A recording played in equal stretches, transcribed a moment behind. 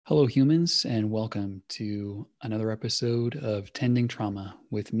Hello, humans, and welcome to another episode of Tending Trauma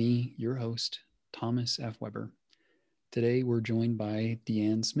with me, your host, Thomas F. Weber. Today, we're joined by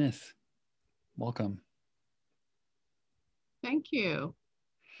Deanne Smith. Welcome. Thank you.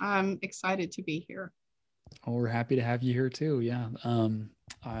 I'm excited to be here. Oh, we're happy to have you here too. Yeah.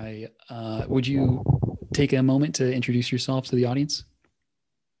 Would you take a moment to introduce yourself to the audience?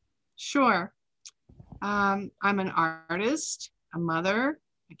 Sure. I'm an artist, a mother,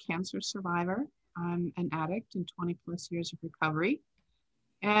 a cancer survivor. I'm an addict in 20 plus years of recovery.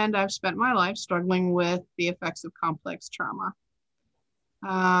 And I've spent my life struggling with the effects of complex trauma.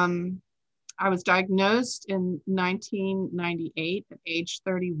 I was diagnosed in 1998 at age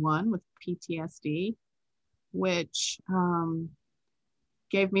 31 with PTSD, which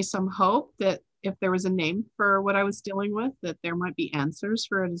gave me some hope that if there was a name for what I was dealing with, that there might be answers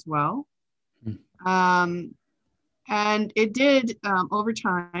for it as well. And it did over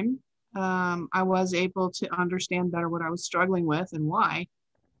time. I was able to understand better what I was struggling with and why,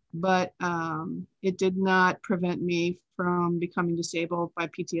 but it did not prevent me from becoming disabled by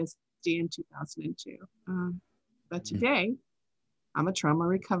PTSD in 2002. But today, I'm a trauma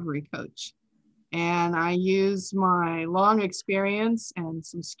recovery coach. And I use my long experience and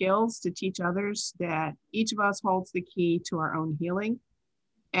some skills to teach others that each of us holds the key to our own healing,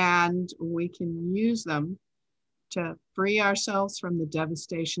 and we can use them to free ourselves from the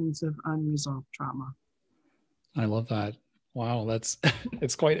devastations of unresolved trauma. I love that. Wow,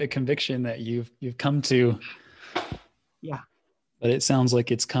 it's quite a conviction that you've come to. Yeah. But it sounds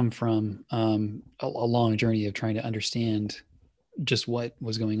like it's come from a long journey of trying to understand just what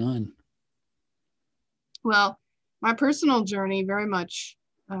was going on. Well, my personal journey very much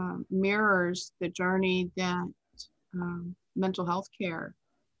mirrors the journey that mental health care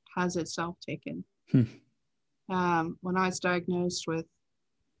has itself taken. When I was diagnosed with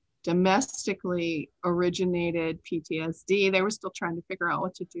domestically originated PTSD, they were still trying to figure out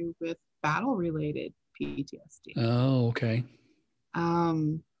what to do with battle-related PTSD. Oh, okay.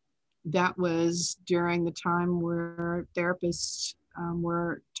 That was during the time where therapists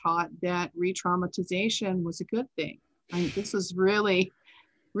were taught that re-traumatization was a good thing. And this was really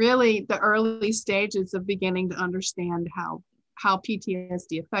the early stages of beginning to understand how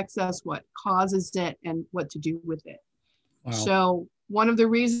PTSD affects us, what causes it, and what to do with it. Wow. So one of the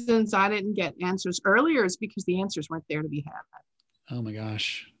reasons I didn't get answers earlier is because the answers weren't there to be had. Oh my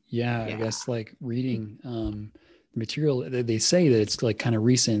gosh. Yeah. I guess like reading material, they say that it's like kind of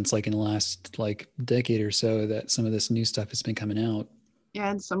recent. It's like in the last like decade or so that some of this new stuff has been coming out. Yeah,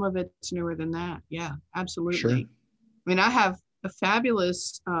 and some of it's newer than that. Yeah, absolutely. Sure. I mean, I have a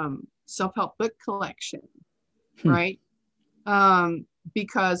fabulous self-help book collection, right?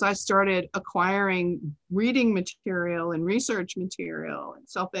 Because I started acquiring reading material and research material and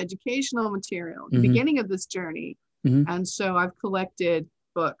self-educational material at the beginning of this journey. And so I've collected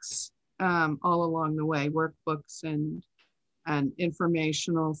books all along the way, workbooks and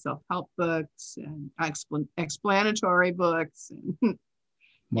informational self-help books and explanatory books. And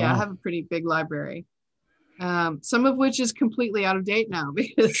yeah, I have a pretty big library. Some of which is completely out of date now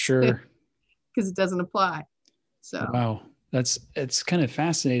because because it doesn't apply. So wow. It's kind of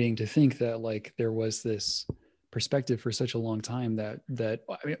fascinating to think that like there was this perspective for such a long time that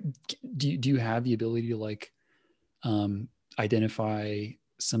I mean, do you have the ability to like identify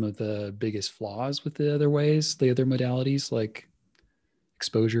some of the biggest flaws with the other ways, the other modalities like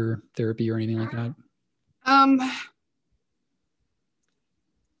exposure therapy or anything like that?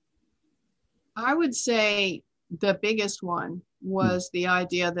 I would say the biggest one was the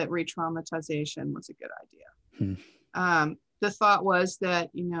idea that re-traumatization was a good idea. The thought was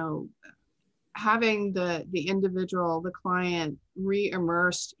that, you know, having the individual, the client,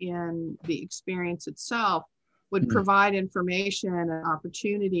 re-immersed in the experience itself would provide information and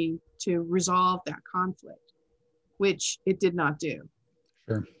opportunity to resolve that conflict, which it did not do.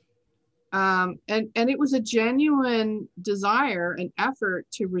 Sure. And it was a genuine desire and effort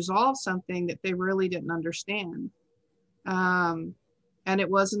to resolve something that they really didn't understand. And it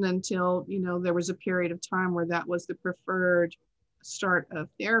wasn't until, you know, there was a period of time where that was the preferred start of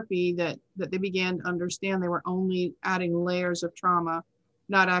therapy that they began to understand they were only adding layers of trauma,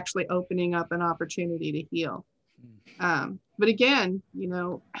 not actually opening up an opportunity to heal. But again, you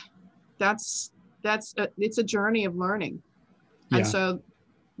know, it's a journey of learning. Yeah. And so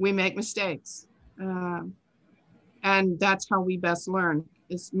we make mistakes. And that's how we best learn,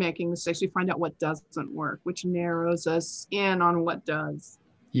 is making mistakes. We find out what doesn't work, which narrows us in on what does.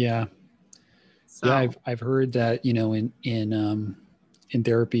 Yeah. So. Yeah. I've heard that, you know, in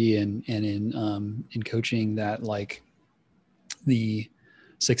therapy and in coaching that like the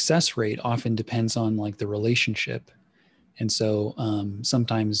success rate often depends on like the relationship. And so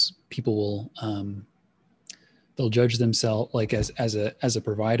sometimes people will they'll judge themselves like as a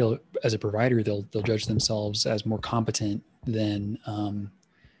provider they'll judge themselves as more competent than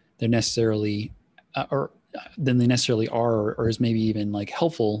they're necessarily or than they necessarily are, or is maybe even like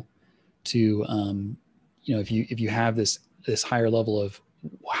helpful to if you have this higher level of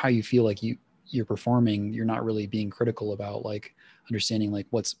how you feel like you're performing, you're not really being critical about like understanding like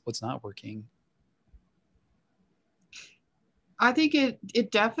what's not working. I think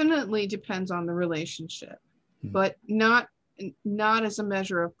it definitely depends on the relationship, but not as a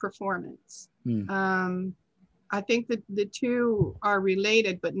measure of performance. I think that the two are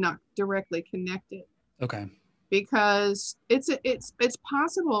related, but not directly connected. Okay. Because it's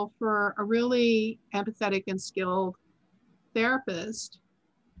possible for a really empathetic and skilled therapist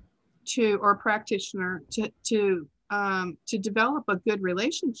or practitioner to develop a good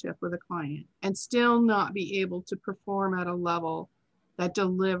relationship with a client and still not be able to perform at a level that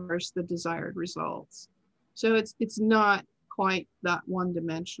delivers the desired results. So it's not quite that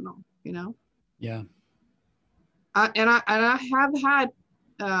one-dimensional, you know? Yeah. And I have had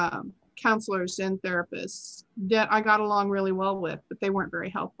counselors and therapists that I got along really well with, but they weren't very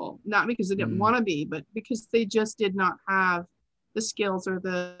helpful. Not because they didn't want to be, but because they just did not have the skills or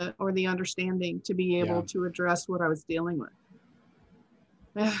the understanding to be able to address what I was dealing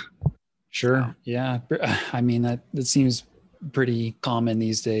with. Sure. So. Yeah. I mean, that seems pretty common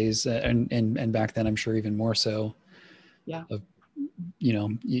these days. And back then, I'm sure even more so. Yeah.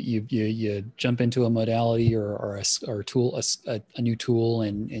 You jump into a modality or a tool, a new tool,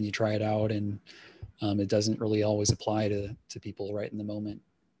 and you try it out, and it doesn't really always apply to people right in the moment.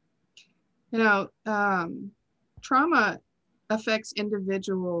 Trauma affects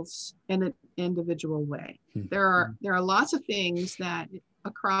individuals in an individual way. There are lots of things that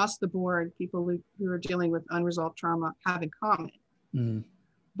across the board people who are dealing with unresolved trauma have in common.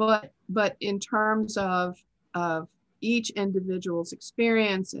 But in terms of each individual's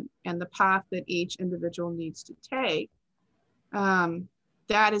experience and the path that each individual needs to take,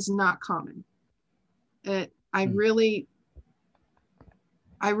 that is not common. I really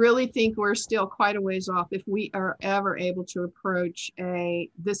think we're still quite a ways off if we are ever able to approach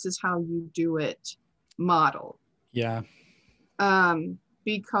this is how you do it model. Yeah.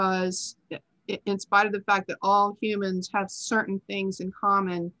 Because in spite of the fact that all humans have certain things in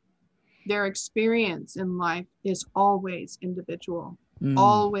common, their experience in life is always individual,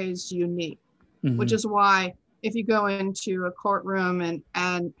 always unique, which is why if you go into a courtroom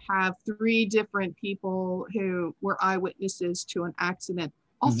and have 3 different people who were eyewitnesses to an accident,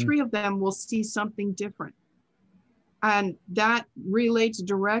 all 3 of them will see something different. And that relates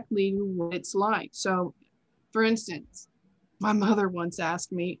directly to what it's like. So, for instance, my mother once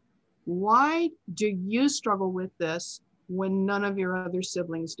asked me, why do you struggle with this when none of your other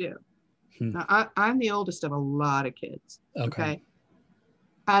siblings do? Now, I'm the oldest of a lot of kids. Okay.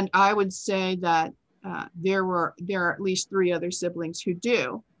 And I would say that there are at least 3 other siblings who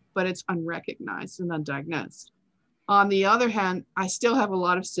do, but it's unrecognized and undiagnosed. On the other hand, I still have a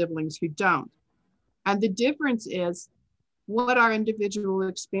lot of siblings who don't. And the difference is what our individual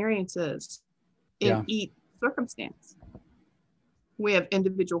experiences in each circumstance. We have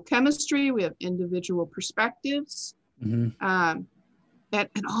individual chemistry, we have individual perspectives, and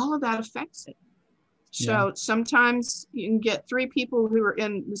all of that affects it. So sometimes you can get 3 people who are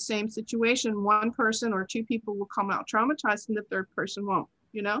in the same situation. 1 person or 2 people will come out traumatized and the 3rd person won't,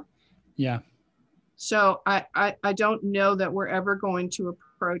 Yeah. So I don't know that we're ever going to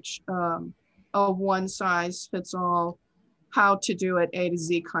approach a one size fits all, how to do it A to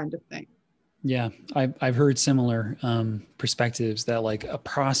Z kind of thing. Yeah, I've heard similar perspectives that like a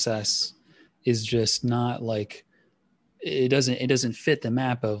process is just not like it doesn't fit the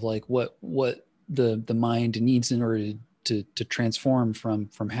map of like what the mind needs in order to transform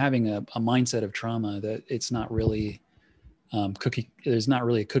from having a mindset of trauma. That it's not really there's not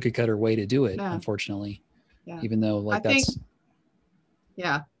really a cookie cutter way to do it, unfortunately. Yeah. Even though like I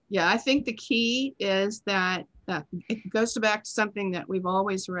think the key is that it goes back to something that we've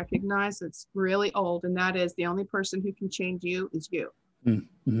always recognized that's really old, and that is the only person who can change you is you.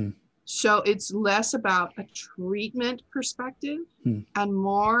 Mm-hmm. So it's less about a treatment perspective and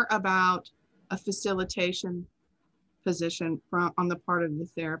more about a facilitation position on the part of the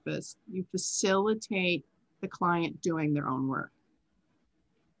therapist. You facilitate the client doing their own work.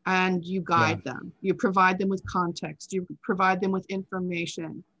 And you guide them. You provide them with context. You provide them with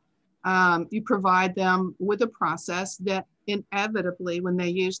information. You provide them with a process that inevitably, when they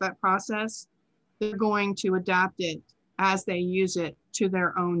use that process, they're going to adapt it as they use it to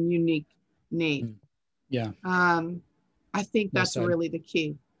their own unique need. Yeah. I think Well that's said. really the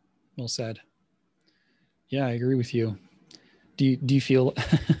key. Well said. Yeah, I agree with you. Do you feel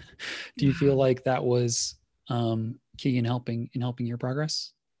do you feel like that was key in helping your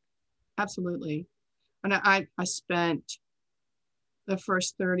progress? Absolutely. And I spent the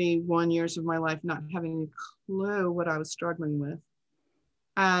first 31 years of my life not having a clue what I was struggling with.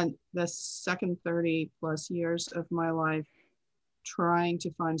 And the second 30 plus years of my life trying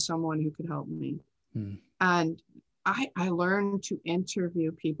to find someone who could help me. And I learned to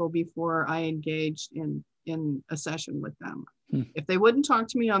interview people before I engaged in a session with them. If they wouldn't talk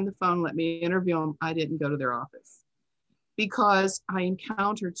to me on the phone, let me interview them, I didn't go to their office, because I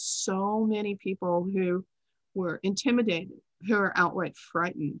encountered so many people who were intimidated, who are outright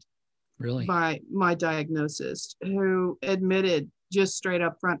frightened Really? by my diagnosis, who admitted just straight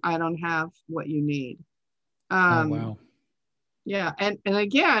up front, I don't have what you need. Oh, wow. Yeah. And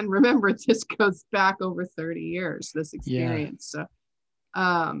again, remember, this goes back over 30 years, this experience. Yeah.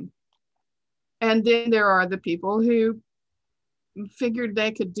 So, and then there are the people who figured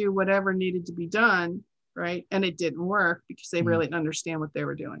they could do whatever needed to be done, right? And it didn't work because they really didn't understand what they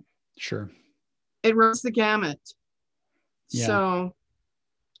were doing. Sure. It runs the gamut. Yeah. So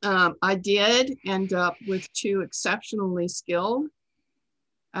I did end up with two exceptionally skilled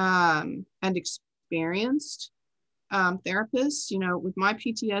and experienced therapists. You know, with my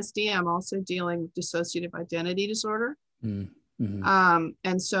PTSD, I'm also dealing with dissociative identity disorder. And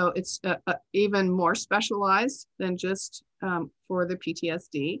so it's even more specialized than just for the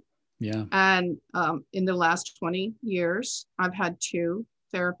PTSD. Yeah. And in the last 20 years, I've had two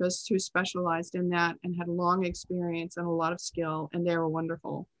therapists who specialized in that and had long experience and a lot of skill, and they were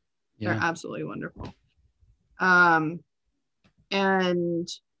wonderful. Yeah. They're absolutely wonderful. And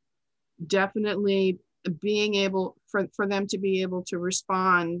definitely being able for them to be able to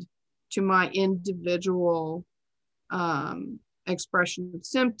respond to my individual expression of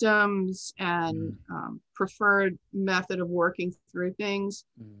symptoms and preferred method of working through things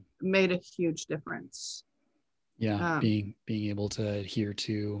made a huge difference. Yeah, being able to adhere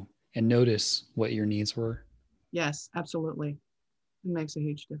to and notice what your needs were. Yes, absolutely. It makes a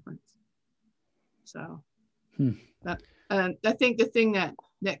huge difference. So that, and I think the thing that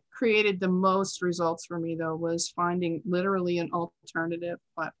created the most results for me, though, was finding literally an alternative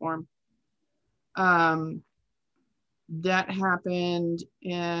platform. That happened,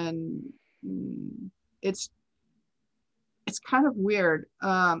 and it's kind of weird.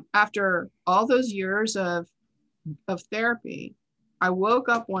 After all those years of therapy, I woke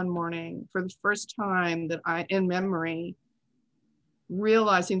up one morning for the first time that in memory,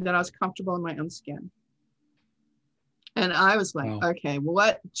 realizing that I was comfortable in my own skin. And I was like, wow. Okay,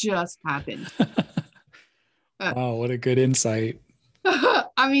 what just happened? Wow, what a good insight.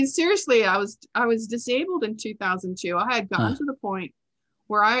 I mean, seriously, I was disabled in 2002. I had gotten to the point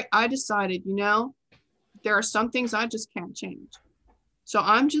where I decided, you know, there are some things I just can't change. So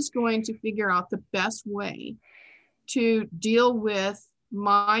I'm just going to figure out the best way to deal with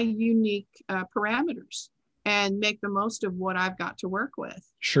my unique parameters and make the most of what I've got to work with.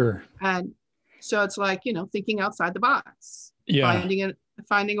 Sure. And so it's like, you know, thinking outside the box, yeah.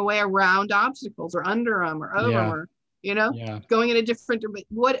 finding a way around obstacles or under them or over them, or, you know, going in a different,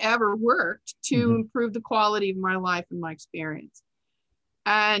 whatever worked to improve the quality of my life and my experience.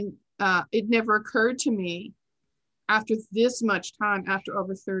 And it never occurred to me after this much time, after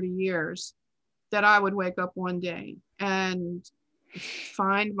over 30 years, that I would wake up one day and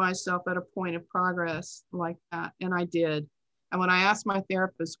find myself at a point of progress like that. And I did. And when I asked my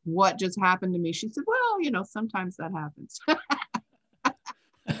therapist what just happened to me, she said, well, you know, sometimes that happens.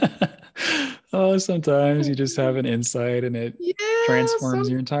 Oh, sometimes you just have an insight and it transforms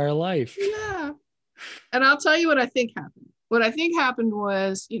your entire life. Yeah. And I'll tell you what I think happened. What I think happened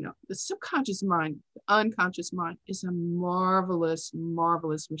was, you know, the subconscious mind, the unconscious mind is a marvelous,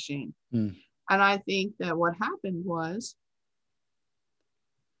 marvelous machine. And I think that what happened was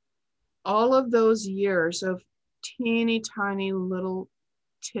all of those years of teeny tiny little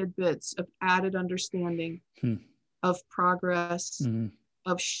tidbits of added understanding, of progress,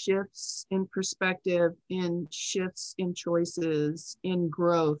 of shifts in perspective, in shifts in choices, in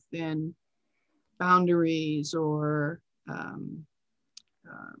growth, in boundaries, or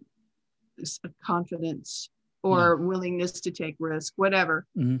confidence, or willingness to take risk, whatever.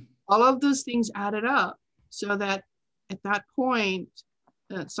 All of those things added up so that at that point,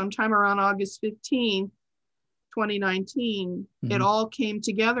 sometime around August 15th, 2019, it all came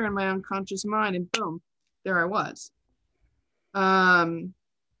together in my unconscious mind, and boom, there I was,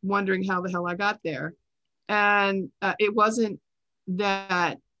 wondering how the hell I got there. And it wasn't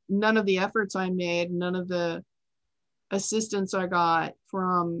that none of the efforts I made, none of the assistance I got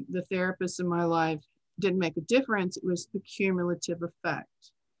from the therapists in my life didn't make a difference. It was the cumulative effect.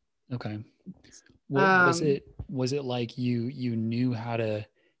 Okay. What was it like you knew how to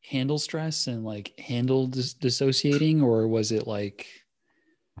handle stress and like handle dissociating, or was it like?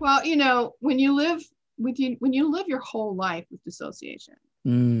 Well, when you live your whole life with dissociation,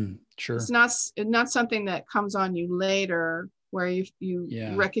 sure. it's not something that comes on you later where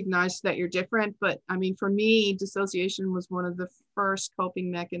you recognize that you're different. But I mean, for me, dissociation was one of the first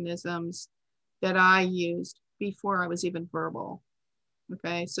coping mechanisms that I used before I was even verbal.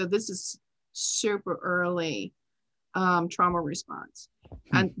 Okay, so this is super early trauma response.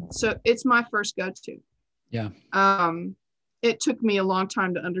 And so it's my first go-to. Yeah. It took me a long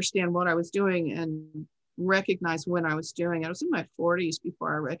time to understand what I was doing and recognize when I was doing it. I was in my 40s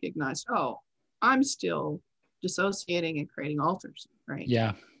before I recognized, oh, I'm still dissociating and creating alters, right?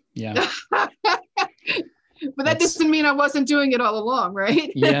 Yeah. Yeah. But that doesn't mean I wasn't doing it all along,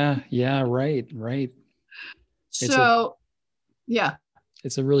 right? Yeah. Right. So, yeah.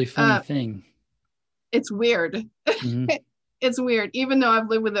 It's a really funny thing. It's weird. Mm-hmm. It's weird. Even though I've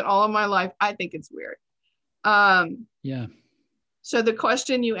lived with it all of my life, I think it's weird. Yeah. So the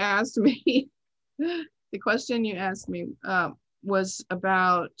question you asked me, was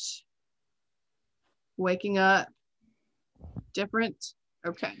about waking up different.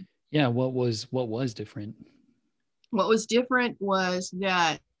 Okay. Yeah. What was different? What was different was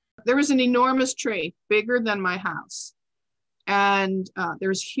that there was an enormous tree, bigger than my house. And there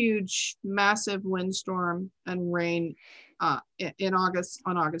was huge, massive windstorm and rain on August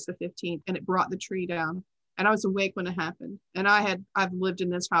the 15th, and it brought the tree down. And I was awake when it happened. And I've lived in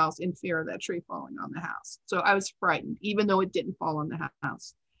this house in fear of that tree falling on the house. So I was frightened, even though it didn't fall on the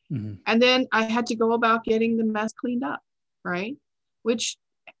house. Mm-hmm. And then I had to go about getting the mess cleaned up, right?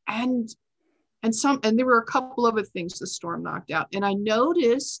 And there were a couple other things the storm knocked out. And I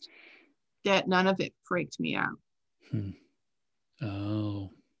noticed that none of it freaked me out.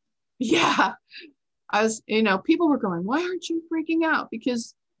 Oh. Yeah. I was, people were going, why aren't you freaking out?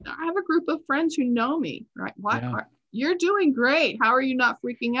 Because I have a group of friends who know me, right? You're doing great. How are you not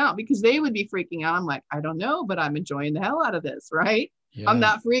freaking out? Because they would be freaking out. I'm like, I don't know, but I'm enjoying the hell out of this, right? Yeah. I'm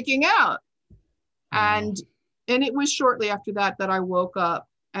not freaking out. Wow. And it was shortly after that I woke up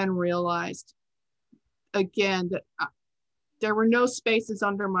and realized again that there were no spaces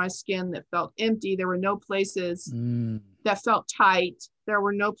under my skin that felt empty. There were no places that felt tight. There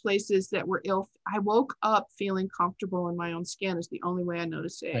were no places that were ill. I woke up feeling comfortable in my own skin is the only way I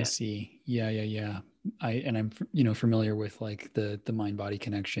noticed it. I see. Yeah. I'm familiar with like the mind body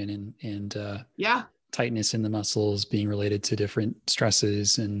connection and tightness in the muscles being related to different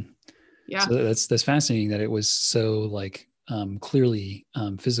stresses. And so that's fascinating that it was so like clearly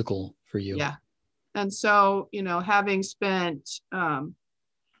physical for you. Yeah. And so, having spent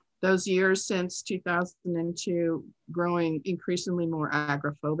those years since 2002 growing increasingly more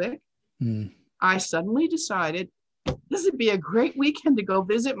agoraphobic, I suddenly decided this would be a great weekend to go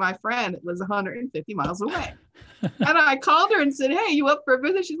visit my friend. It was 150 miles away. And I called her and said, hey, you up for a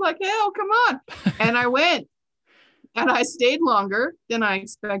visit? She's like, hell, come on. And I went. And I stayed longer than I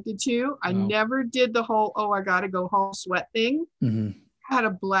expected to. Wow. I never did the whole, I got to go home sweat thing. Mm-hmm. Had a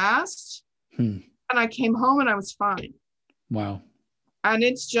blast. And I came home and I was fine. Wow. And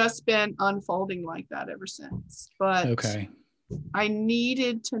it's just been unfolding like that ever since. But okay. I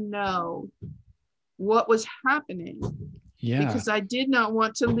needed to know what was happening. Yeah. Because I did not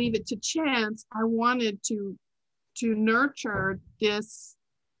want to leave it to chance. I wanted to nurture this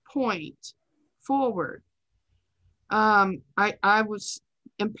point forward. I was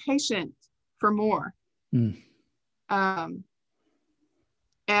impatient for more.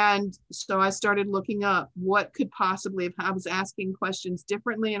 And so I started looking up what could possibly have, I was asking questions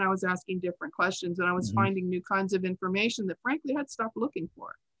differently and I was asking different questions and I was finding new kinds of information that frankly I'd stopped looking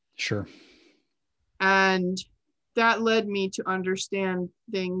for. Sure. And that led me to understand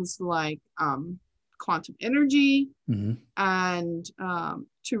things like quantum energy and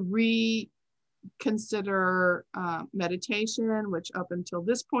to reconsider meditation, which up until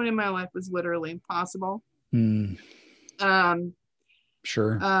this point in my life was literally impossible.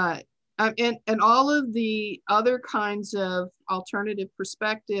 Sure. And all of the other kinds of alternative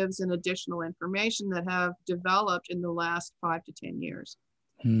perspectives and additional information that have developed in the last 5 to 10 years,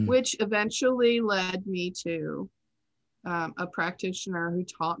 which eventually led me to a practitioner who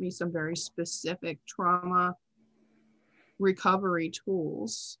taught me some very specific trauma recovery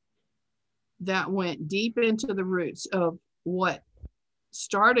tools that went deep into the roots of what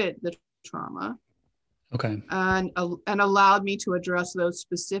started the trauma. Okay. and allowed me to address those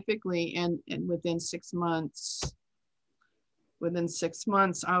specifically. And within 6 months,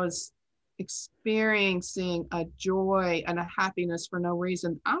 I was experiencing a joy and a happiness for no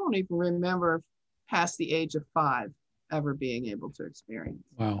reason. I don't even remember past the age of 5 ever being able to experience.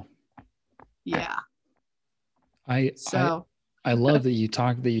 Wow. Yeah. I So I love that you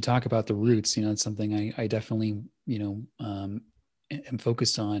talk about the roots. You know, it's something I definitely, am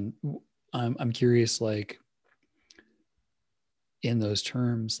focused on. I'm curious, like, in those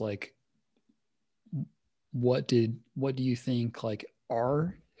terms, like, what do you think, like,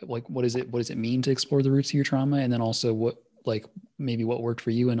 are, like, what does it mean to explore the roots of your trauma? And then also what, like, maybe what worked for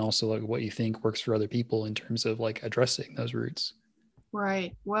you, and also like what you think works for other people in terms of like addressing those roots.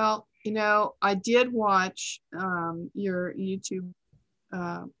 right. Well, I did watch your YouTube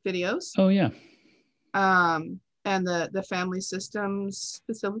videos, Oh yeah. and the family systems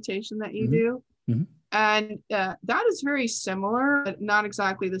facilitation that you Mm-hmm. do. Mm-hmm. And that is very similar, but not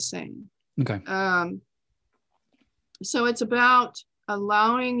exactly the same. Okay. So it's about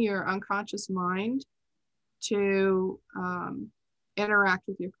allowing your unconscious mind to interact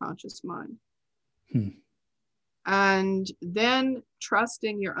with your conscious mind. And then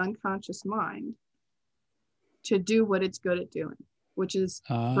trusting your unconscious mind to do what it's good at doing, which is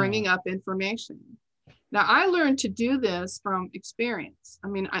bringing up information. Now, I learned to do this from experience. I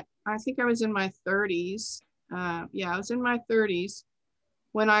mean, I think I was in my 30s. I was in my 30s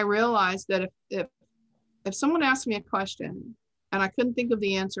when I realized that if someone asked me a question and I couldn't think of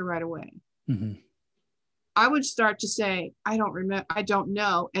the answer right away, mm-hmm. I would start to say, I don't remember, I don't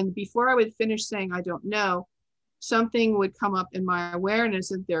know. And before I would finish saying, I don't know, something would come up in my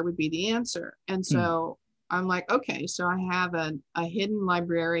awareness and there would be the answer. And so I'm like, okay, so I have a hidden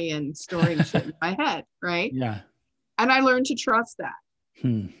librarian storing shit in my head, right? Yeah. And I learned to trust that.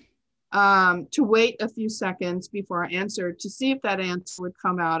 To wait a few seconds before I answered to see if that answer would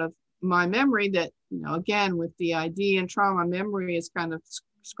come out of my memory that, again, with DID and trauma, memory is kind of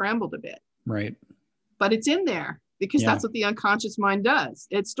scrambled a bit. Right. But it's in there because that's what the unconscious mind does.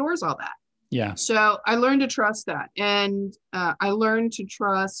 It stores all that. Yeah. So I learned to trust that. And I learned to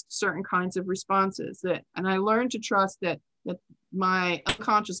trust certain kinds of responses and I learned to trust that my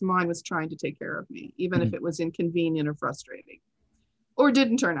unconscious mind was trying to take care of me, even if it was inconvenient or frustrating or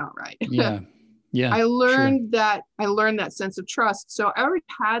didn't turn out right. Yeah. Yeah. I learned that sense of trust. So I already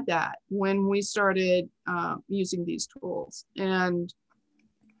had that when we started using these tools. And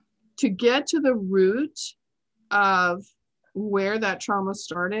to get to the root of where that trauma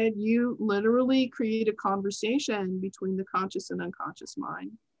started, you literally create a conversation between the conscious and unconscious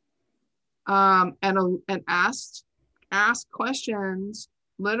mind, and ask questions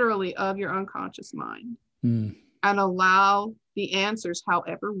literally of your unconscious mind, and allow the answers,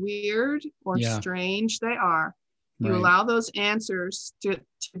 however weird or strange they are, you allow those answers to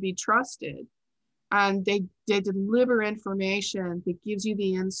be trusted, and they deliver information that gives you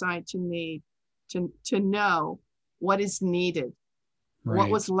the insight to need to know what is needed, what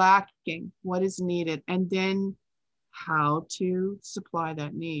was lacking, what is needed, and then how to supply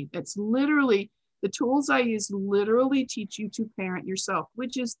that need. It's literally, the tools I use literally teach you to parent yourself,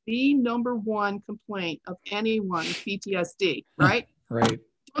 which is the number one complaint of anyone with PTSD, right? Right.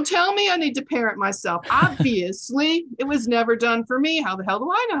 Don't tell me I need to parent myself. Obviously, it was never done for me. How the hell do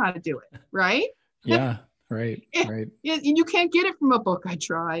I know how to do it, right? Yeah, right, right. You can't get it from a book. I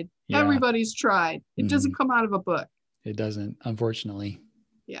tried. Yeah. Everybody's tried. It doesn't come out of a book. It doesn't, unfortunately.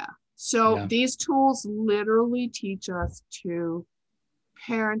 Yeah. So these tools literally teach us to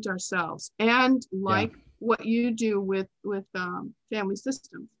parent ourselves, and like what you do with family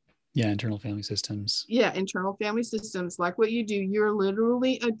systems. Yeah, internal family systems. Yeah, internal family systems. Like what you do, you're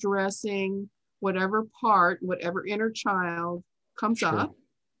literally addressing whatever inner child comes up.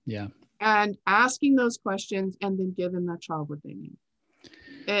 Yeah. And asking those questions and then giving that child what they need.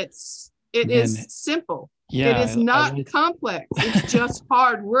 It is simple. Yeah. It is not complex. It's just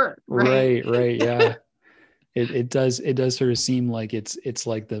hard work. Right. Yeah. It does sort of seem like it's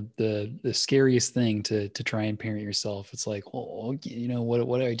like the scariest thing to try and parent yourself. It's like, well,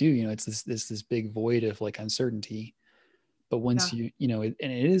 what do I do? It's this big void of like uncertainty. But once I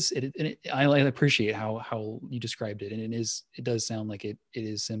appreciate how you described it, and it does sound like it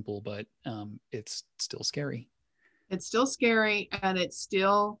is simple, but it's still scary. It's still scary, and it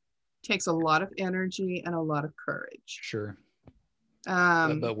still takes a lot of energy and a lot of courage. Sure.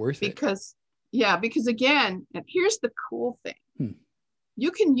 But worth it. Because again, and here's the cool thing.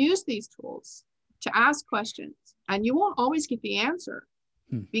 You can use these tools to ask questions, and you won't always get the answer.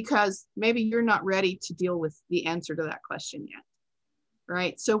 Because maybe you're not ready to deal with the answer to that question yet,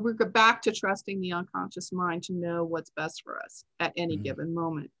 right? So we're back to trusting the unconscious mind to know what's best for us at any given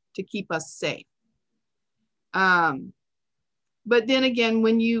moment to keep us safe. But then again,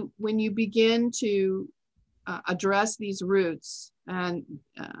 when you begin to address these roots, and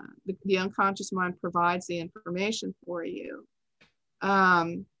the unconscious mind provides the information for you,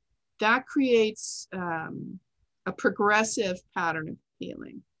 that creates a progressive pattern of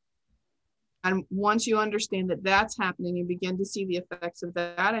healing. And once you understand that that's happening, you begin to see the effects of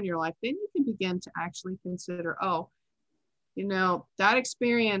that in your life, then you can begin to actually consider, oh, you know, that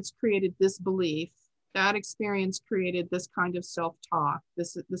experience created this belief. That experience created this kind of self-talk,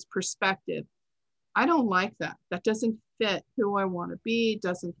 this perspective. I don't like that. That doesn't fit who I want to be,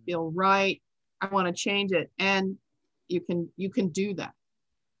 doesn't feel right. I want to change it. And you can do that.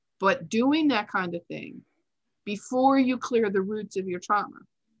 But doing that kind of thing before you clear the roots of your trauma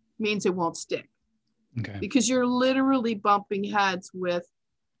means it won't stick. Okay. Because you're literally bumping heads with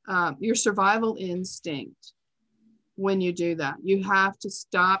your survival instinct when you do that. You have to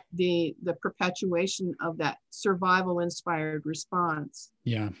stop the perpetuation of that survival inspired response.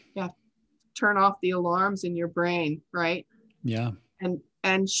 Yeah. You have to turn off the alarms in your brain, right? Yeah.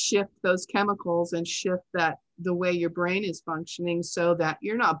 And shift those chemicals and shift that the way your brain is functioning so that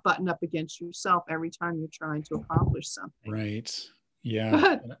you're not butting up against yourself every time you're trying to accomplish something. Right.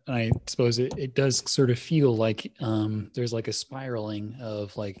 Yeah. I suppose it does sort of feel like there's like a spiraling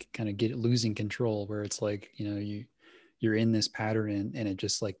of like kind of losing control, where it's like, you know, you're in this pattern and it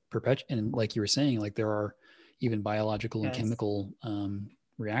just like and like you were saying, like there are even biological and chemical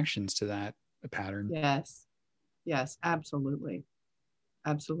reactions to that pattern. Yes, absolutely.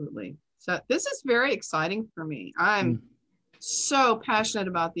 So this is very exciting for me. I'm so passionate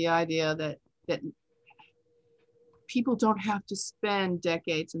about the idea that people don't have to spend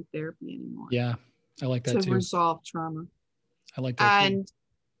decades in therapy anymore. Yeah, I like that to too. Resolve trauma. I like that too.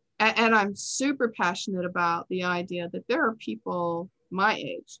 And I'm super passionate about the idea that there are people my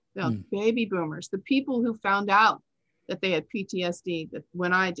age, you know, baby boomers, the people who found out that they had PTSD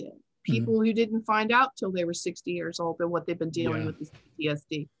when I did, people who didn't find out till they were 60 years old and what they've been dealing with is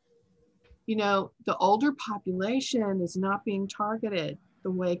PTSD. You know, the older population is not being targeted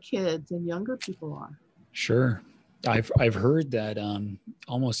the way kids and younger people are. Sure. I've heard that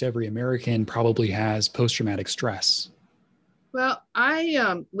almost every American probably has post-traumatic stress. Well,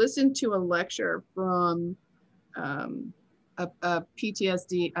 I listened to a lecture from a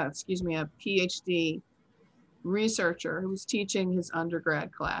PTSD, a PhD researcher who was teaching his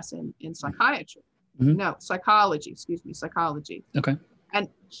undergrad class in psychiatry. No, psychology. Okay. And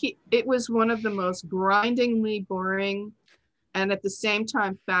it was one of the most grindingly boring and at the same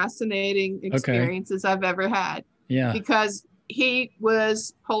time fascinating experiences I've ever had. Yeah. Because he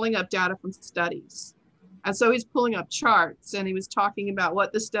was pulling up data from studies. And so he's pulling up charts and he was talking about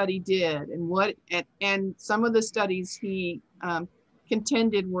what the study did and some of the studies he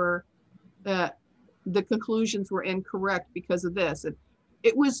contended were the conclusions were incorrect because of this.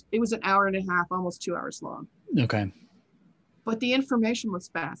 It was an hour and a half, almost 2 hours long. Okay. But the information was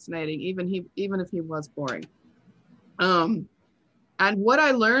fascinating, even if he was boring. And what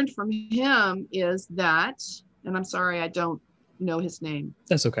I learned from him is that, and I'm sorry, I don't know his name.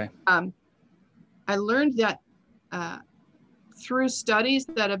 That's okay. I learned that through studies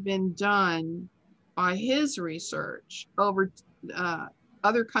that have been done by his research over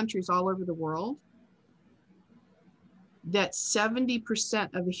other countries all over the world, that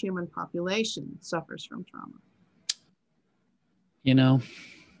 70% of the human population suffers from trauma. You know,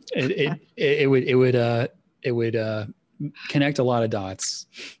 it would connect a lot of dots.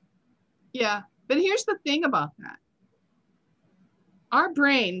 Yeah, but here's the thing about that. Our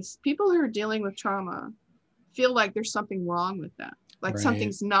brains, people who are dealing with trauma, feel like there's something wrong with that, like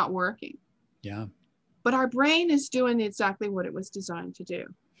something's not working. Yeah. But our brain is doing exactly what it was designed to do.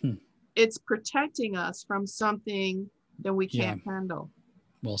 It's protecting us from something that we can't handle.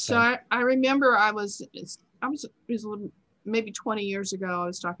 Well said. So I remember it was maybe 20 years ago, I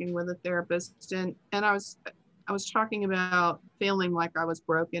was talking with a therapist and I was talking about feeling like I was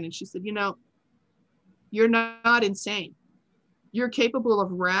broken. And she said, you know, you're not insane. You're capable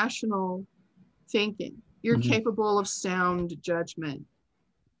of rational thinking. You're capable of sound judgment.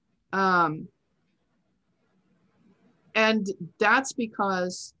 And that's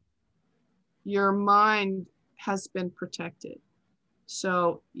because your mind has been protected.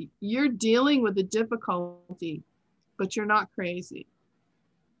 So you're dealing with the difficulty, but you're not crazy.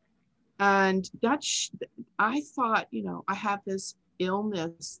 And I thought, you know, I have this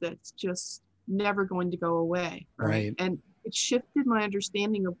illness that's just never going to go away. Right. And it shifted my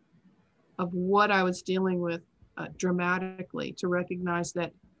understanding of what I was dealing with dramatically to recognize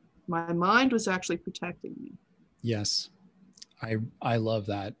that my mind was actually protecting me. Yes. I love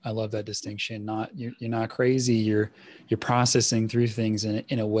that. I love that distinction. Not you're not crazy. You're processing through things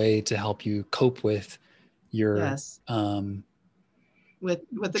in a way to help you cope with your Yes. With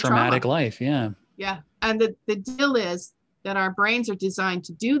the traumatic trauma. life. Yeah. Yeah. And the deal is that our brains are designed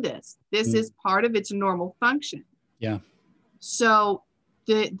to do this. This is part of its normal function. Yeah. So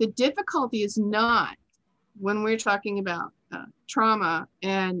the difficulty is not when we're talking about trauma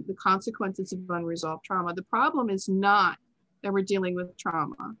and the consequences of unresolved trauma. The problem is not that we're dealing with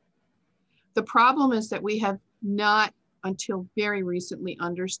trauma. The problem is that we have not until very recently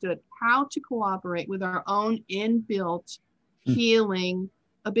understood how to cooperate with our own inbuilt healing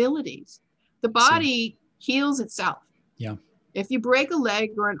abilities. The body heals itself. Yeah. If you break a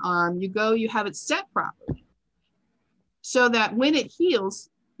leg or an arm, you have it set properly so that when it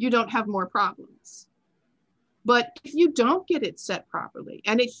heals, you don't have more problems. But if you don't get it set properly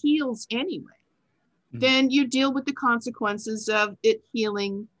and it heals anyway, then you deal with the consequences of it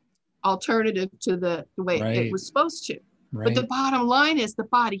healing alternative to the way it was supposed to. But the bottom line is the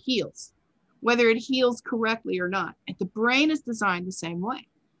body heals, whether it heals correctly or not. And the brain is designed the same way.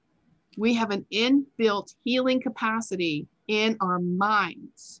 We have an inbuilt healing capacity in our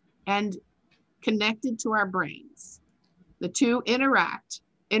minds and connected to our brains. The two interact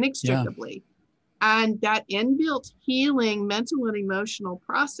inextricably. And that inbuilt healing mental and emotional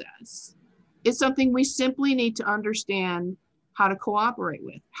process is something we simply need to understand how to cooperate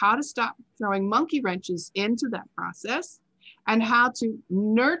with, how to stop throwing monkey wrenches into that process, and how to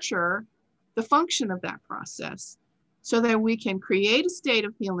nurture the function of that process so that we can create a state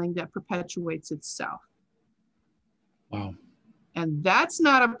of healing that perpetuates itself. Wow. And that's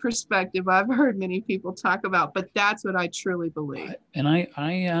not a perspective I've heard many people talk about, but that's what I truly believe. And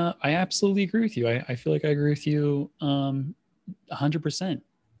I absolutely agree with you. I feel like I agree with you 100%.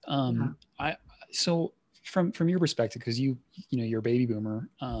 So from your perspective, because you're a baby boomer,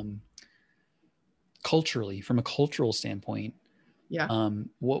 culturally, from a cultural standpoint,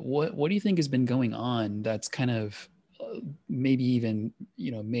 what do you think has been going on that's kind of maybe even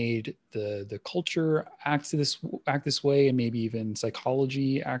made the culture act this way, and maybe even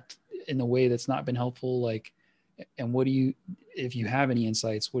psychology act in a way that's not been helpful? Like, and if you have any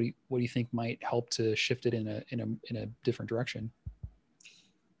insights, what do you think might help to shift it in a different direction?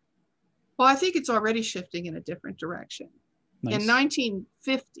 Well, I think it's already shifting in a different direction. Nice. In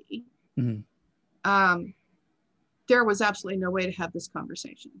 1950, there was absolutely no way to have this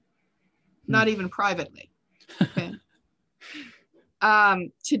conversation, not even privately. Okay.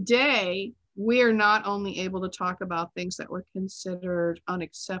 Today, we are not only able to talk about things that were considered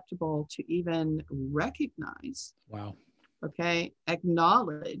unacceptable to even recognize,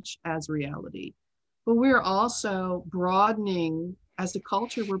 acknowledge as reality, but we're also broadening, as a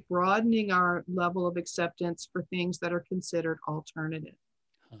culture, we're broadening our level of acceptance for things that are considered alternative,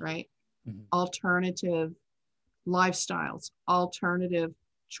 right? Alternative lifestyles, alternative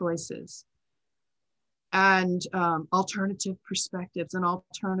choices, and alternative perspectives and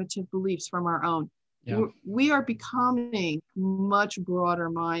alternative beliefs from our own. We are becoming much broader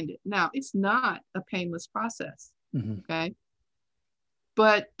minded. Now, it's not a painless process, okay?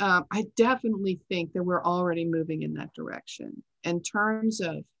 But I definitely think that we're already moving in that direction. In terms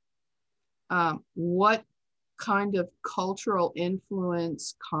of what kind of cultural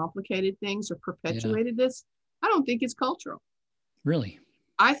influence complicated things or perpetuated this, I don't think it's cultural. Really?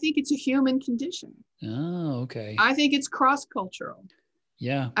 I think it's a human condition. Oh, okay. I think it's cross-cultural.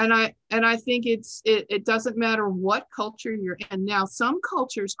 Yeah. And I think it doesn't matter what culture you're in. Now, some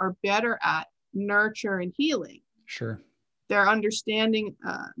cultures are better at nurture and healing. Sure. Their understanding,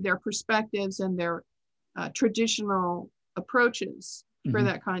 their perspectives, and their traditional approaches for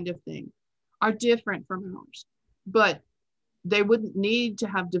that kind of thing are different from ours. But they wouldn't need to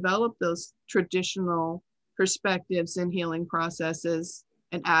have developed those traditional perspectives and healing processes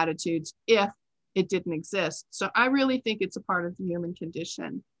and attitudes if it didn't exist. So I really think it's a part of the human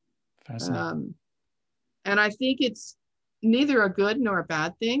condition. Fascinating. And I think it's neither a good nor a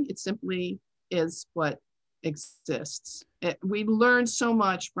bad thing. It simply is what exists. We learn so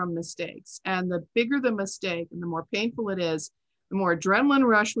much from mistakes, and the bigger the mistake and the more painful it is, the more adrenaline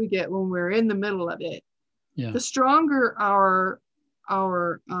rush we get when we're in the middle of it. The stronger our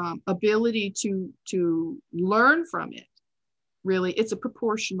ability to learn from it. Really, it's a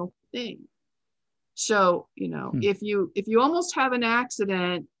proportional thing. So, if you almost have an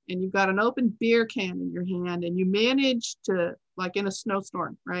accident and you've got an open beer can in your hand and you manage to, like in a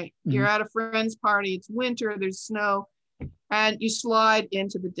snowstorm, right? You're at a friend's party, it's winter, there's snow, and you slide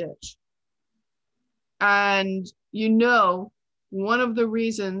into the ditch. And one of the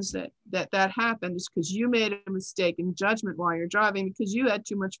reasons that happened is because you made a mistake in judgment while you're driving, because you had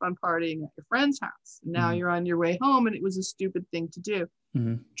too much fun partying at your friend's house. And now you're on your way home and it was a stupid thing to do.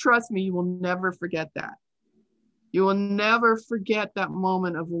 Trust me, you will never forget that. You will never forget that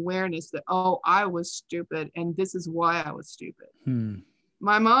moment of awareness that, oh, I was stupid and this is why I was stupid.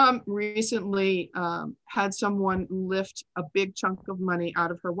 My mom recently had someone lift a big chunk of money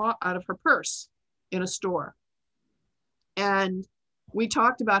out of her purse in a store. And we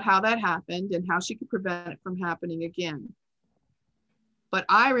talked about how that happened and how she could prevent it from happening again. But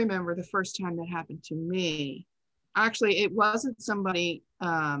I remember the first time that happened to me. Actually, it wasn't somebody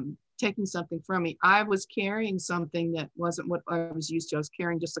taking something from me. I was carrying something that wasn't what I was used to. I was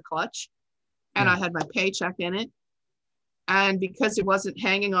carrying just a clutch, and I had my paycheck in it. And because it wasn't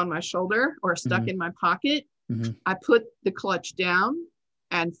hanging on my shoulder or stuck in my pocket, I put the clutch down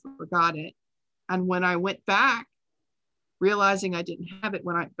and forgot it. And when I went back, realizing I didn't have it,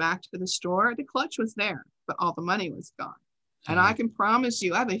 when I went back to the store, the clutch was there, but all the money was gone. And I can promise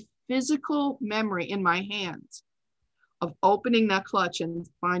you, I have a physical memory in my hands of opening that clutch and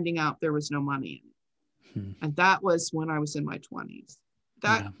finding out there was no money in it. And that was when I was in my 20s.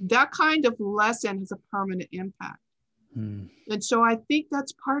 That kind of lesson has a permanent impact. And so I think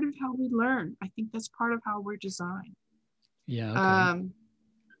that's part of how we learn. I think that's part of how we're designed.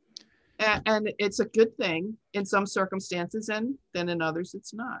 And it's a good thing in some circumstances, and then in others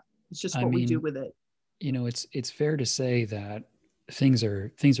it's not. It's just what we do with it. You know, it's fair to say that things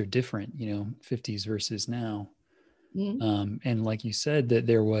are different, 50s versus now. And like you said, that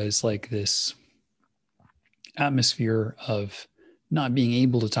there was like this atmosphere of not being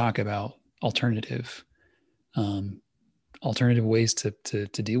able to talk about alternative ways to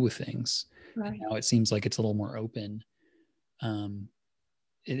deal with things. Right. Now it seems like it's a little more open.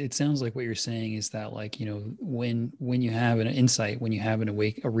 It sounds like what you're saying is that, like, when you have an insight, when you have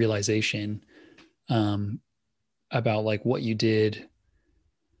a realization about like what you did,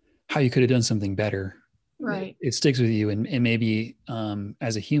 how you could have done something better, right? It sticks with you, and maybe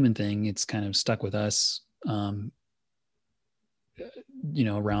as a human thing, it's kind of stuck with us, around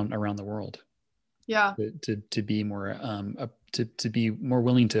the world. Yeah. To be more to be more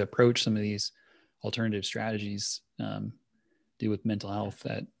willing to approach some of these alternative strategies, deal with mental health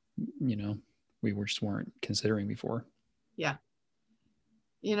that we just weren't considering before. Yeah.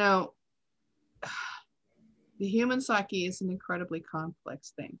 The human psyche is an incredibly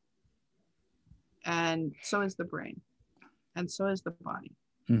complex thing, and so is the brain, and so is the body.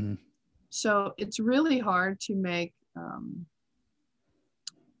 So it's really hard to make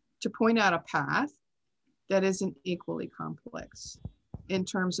to point out a path that isn't equally complex in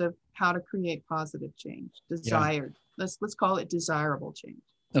terms of how to create positive change, desired. Let's call it desirable change.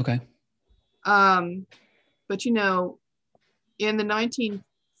 Okay. But in the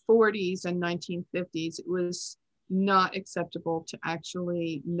 1940s and 1950s, it was not acceptable to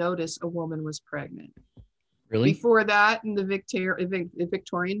actually notice a woman was pregnant. Really? Before that, in the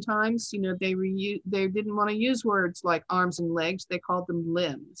Victorian times, they didn't want to use words like arms and legs. They called them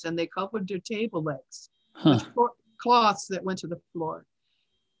limbs, and they covered their table legs with cloths that went to the floor.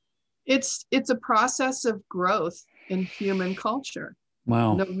 It's a process of growth in human culture.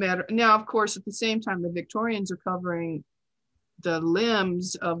 Wow. No matter now, of course, at the same time, the Victorians are covering the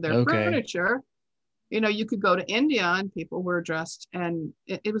limbs of their furniture. You could go to India and people were dressed, and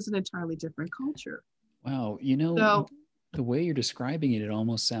it was an entirely different culture. Wow. The way you're describing it, it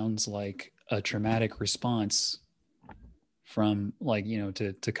almost sounds like a traumatic response from, like,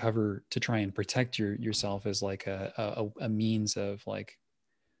 to try and protect yourself as like a means of, like,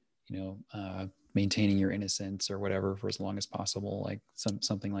 maintaining your innocence or whatever for as long as possible, like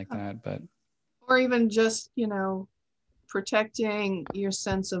something like that. But, or even just, protecting your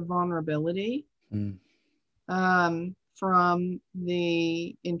sense of vulnerability from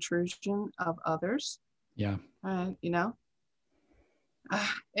the intrusion of others. Yeah.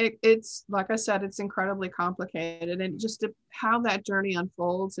 It's like I said, it's incredibly complicated, and just how that journey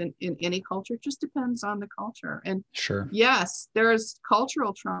unfolds in any culture just depends on the culture. And sure, yes, there's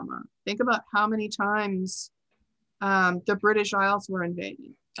cultural trauma. Think about how many times the British Isles were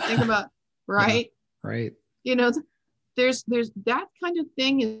invaded. Think about right. Yeah, right. There's that kind of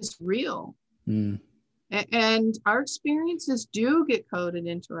thing is real. And our experiences do get coded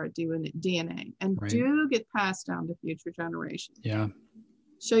into our DNA and do get passed down to future generations. Yeah.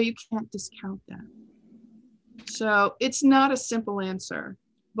 So you can't discount that. So it's not a simple answer,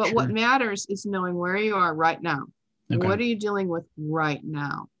 but what matters is knowing where you are right now. Okay. What are you dealing with right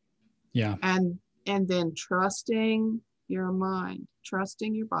now? Yeah. And then trusting, your mind,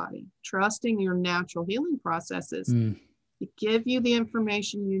 trusting your body, trusting your natural healing processes Mm. to give you the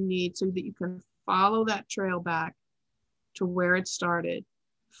information you need so that you can follow that trail back to where it started,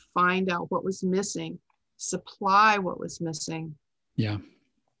 find out what was missing, supply what was missing, Yeah.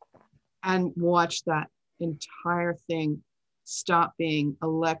 and watch that entire thing stop being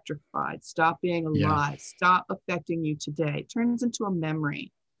electrified, stop being alive, stop affecting you today. It turns into a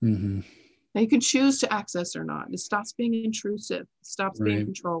memory. Mm-hmm. Now you can choose to access or not. It stops being intrusive, it stops being Right.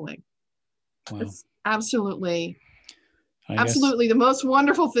 controlling. Wow. It's absolutely I guess, the most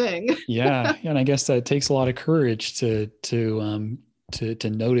wonderful thing. yeah. And I guess that takes a lot of courage to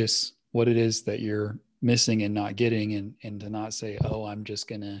notice what it is that you're missing and not getting, and to not say, oh, I'm just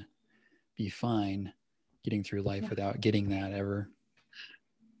going to be fine getting through life without getting that ever.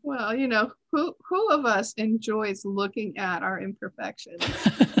 Well, who of us enjoys looking at our imperfections,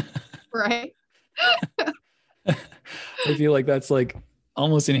 right? I feel like that's like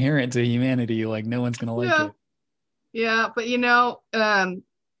almost inherent to humanity. Like no one's going to like it. Yeah, but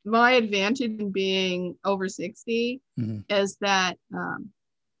my advantage in being over 60 is that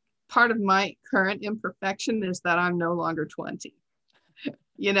part of my current imperfection is that I'm no longer 20.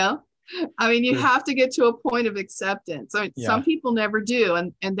 I mean, you have to get to a point of acceptance. I mean, some people never do,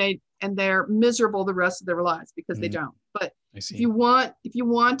 and they're miserable the rest of their lives because they don't. But if you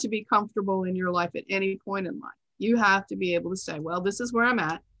want to be comfortable in your life at any point in life, you have to be able to say, well, this is where I'm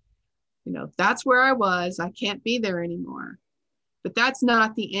at. That's where I was. I can't be there anymore. But that's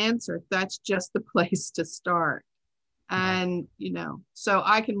not the answer. That's just the place to start. And, so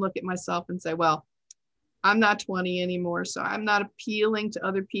I can look at myself and say, well, I'm not 20 anymore, so I'm not appealing to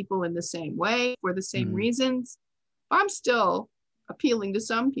other people in the same way for the same reasons. I'm still appealing to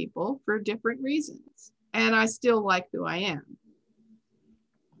some people for different reasons, and I still like who I am.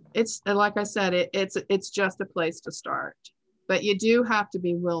 It's like I said, it's just a place to start, but you do have to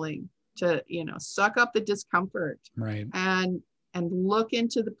be willing to, suck up the discomfort, right, and look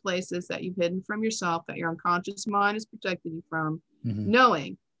into the places that you've hidden from yourself, that your unconscious mind is protecting you from,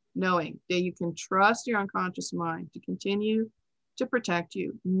 knowing that you can trust your unconscious mind to continue to protect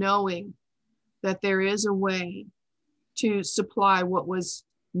you, knowing that there is a way to supply what was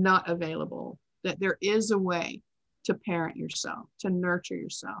not available, that there is a way to parent yourself, to nurture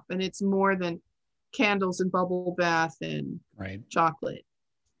yourself. And it's more than candles and bubble bath and chocolate,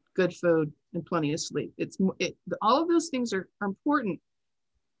 good food, and plenty of sleep. All of those things are important,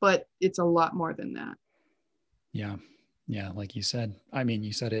 but it's a lot more than that. Yeah, like you said. I mean,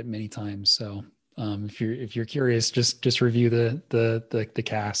 you said it many times. So if you're curious, just review the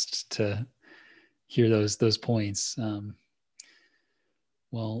cast to hear those points. Deanne,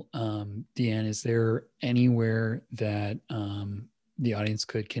 is there anywhere that the audience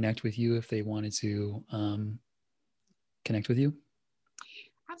could connect with you if they wanted to connect with you?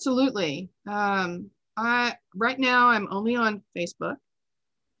 Absolutely. Right now I'm only on Facebook.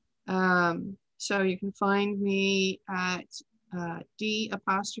 So you can find me at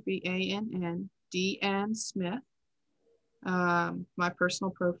D''ANN, Deanne Smith, my personal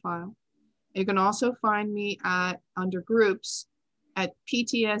profile. You can also find me under groups at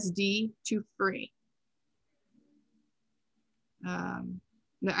PTSD to Free.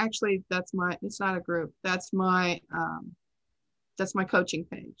 No, actually, it's not a group. That's my coaching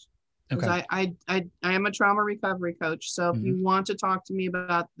page. Okay. I am a trauma recovery coach. So if you want to talk to me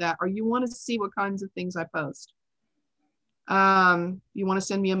about that, or you want to see what kinds of things I post, you want to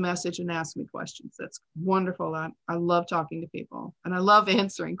send me a message and ask me questions. That's wonderful. I love talking to people and I love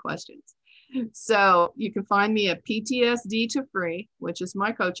answering questions. So you can find me at PTSD to Free, which is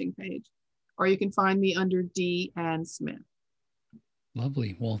my coaching page, or you can find me under Deanne Smith.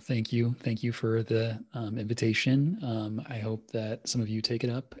 Lovely. Well, thank you. Thank you for the invitation. I hope that some of you take it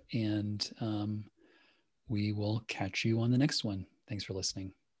up, and we will catch you on the next one. Thanks for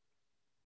listening.